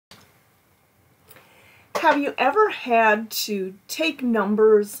Have you ever had to take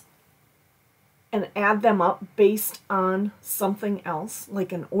numbers and add them up based on something else,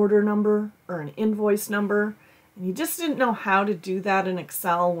 like an order number or an invoice number, and you just didn't know how to do that in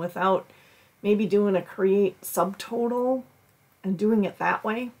Excel without maybe doing a create subtotal and doing it that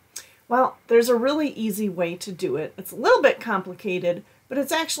way? Well, there's a really easy way to do it. It's a little bit complicated, but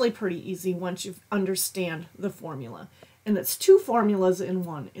it's actually pretty easy once you understand the formula. And it's two formulas in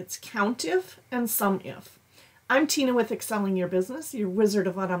one. It's CountIf and SumIf. I'm Tina with Excelling Your Business, your wizard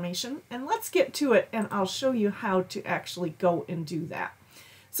of automation, and let's get to it and I'll show you how to actually go and do that.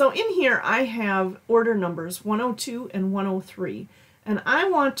 So in here I have order numbers 102 and 103, and I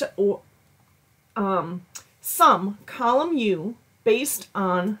want to sum column U based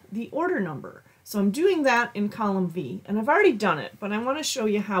on the order number. So I'm doing that in column V, and I've already done it, but I want to show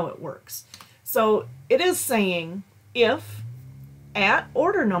you how it works. So it is saying if at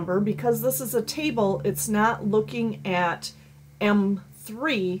order number, because this is a table, it's not looking at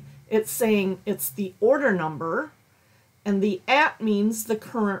M3, it's saying it's the order number, and the at means the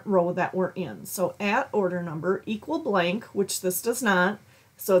current row that we're in. So at order number equal blank, which this does not,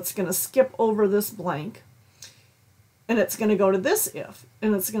 so it's going to skip over this blank, and it's going to go to this if,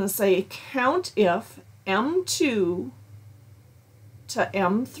 and it's going to say count if M2 to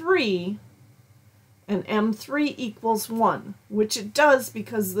M3 and M3 equals 1, which it does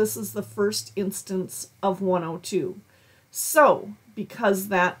because this is the first instance of 102. So because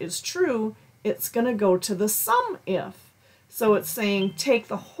that is true, it's going to go to the SumIf. So it's saying take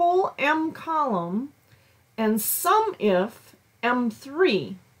the whole M column and SumIf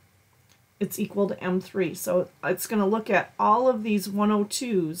M3. It's equal to M3. So it's going to look at all of these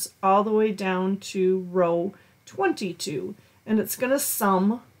 102s all the way down to row 22, and it's going to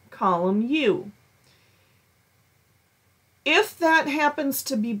sum column U. If that happens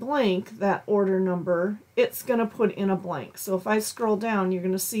to be blank, that order number, it's going to put in a blank. So if I scroll down, you're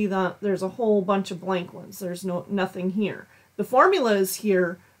going to see that there's a whole bunch of blank ones. There's nothing here. The formula is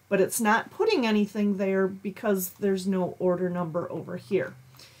here, but it's not putting anything there because there's no order number over here.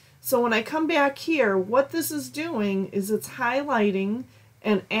 So when I come back here, what this is doing is it's highlighting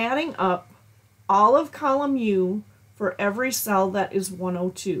and adding up all of column U for every cell that is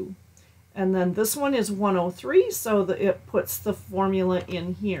 102. And then this one is 103, so that it puts the formula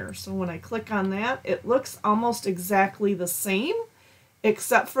in here. So when I click on that, it looks almost exactly the same,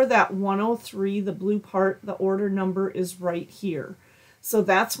 except for that 103, the blue part, the order number is right here. So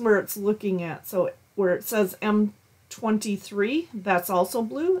that's where it's looking at. So where it says M23, that's also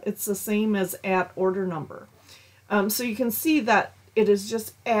blue. It's the same as at order number. So you can see that it is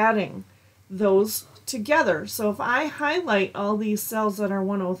just adding those together. So if I highlight all these cells that are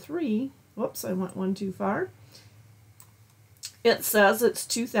 103, whoops, I went one too far. It says it's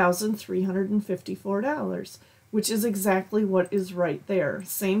 $2,354, which is exactly what is right there.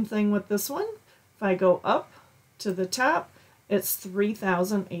 Same thing with this one. If I go up to the top, it's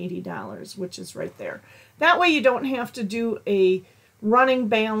 $3,080, which is right there. That way you don't have to do a running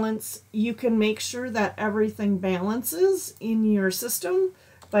balance. You can make sure that everything balances in your system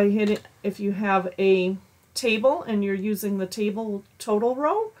by hitting, if you have a table and you're using the table total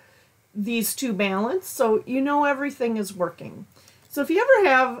row, these two balance, so you know everything is working. So if you ever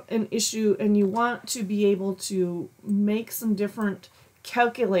have an issue and you want to be able to make some different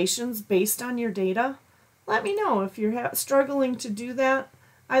calculations based on your data, let me know. If you're struggling to do that,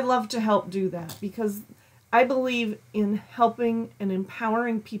 I'd love to help do that, because I believe in helping and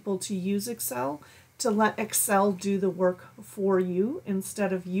empowering people to use Excel, to let Excel do the work for you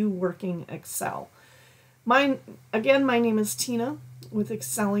instead of you working Excel. Again, my name is Tina with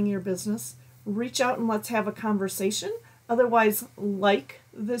Excelling Your Business. Reach out and let's have a conversation. Otherwise, like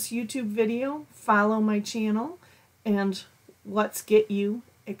this YouTube video, follow my channel, and let's get you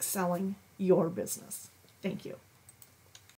excelling your business. Thank you.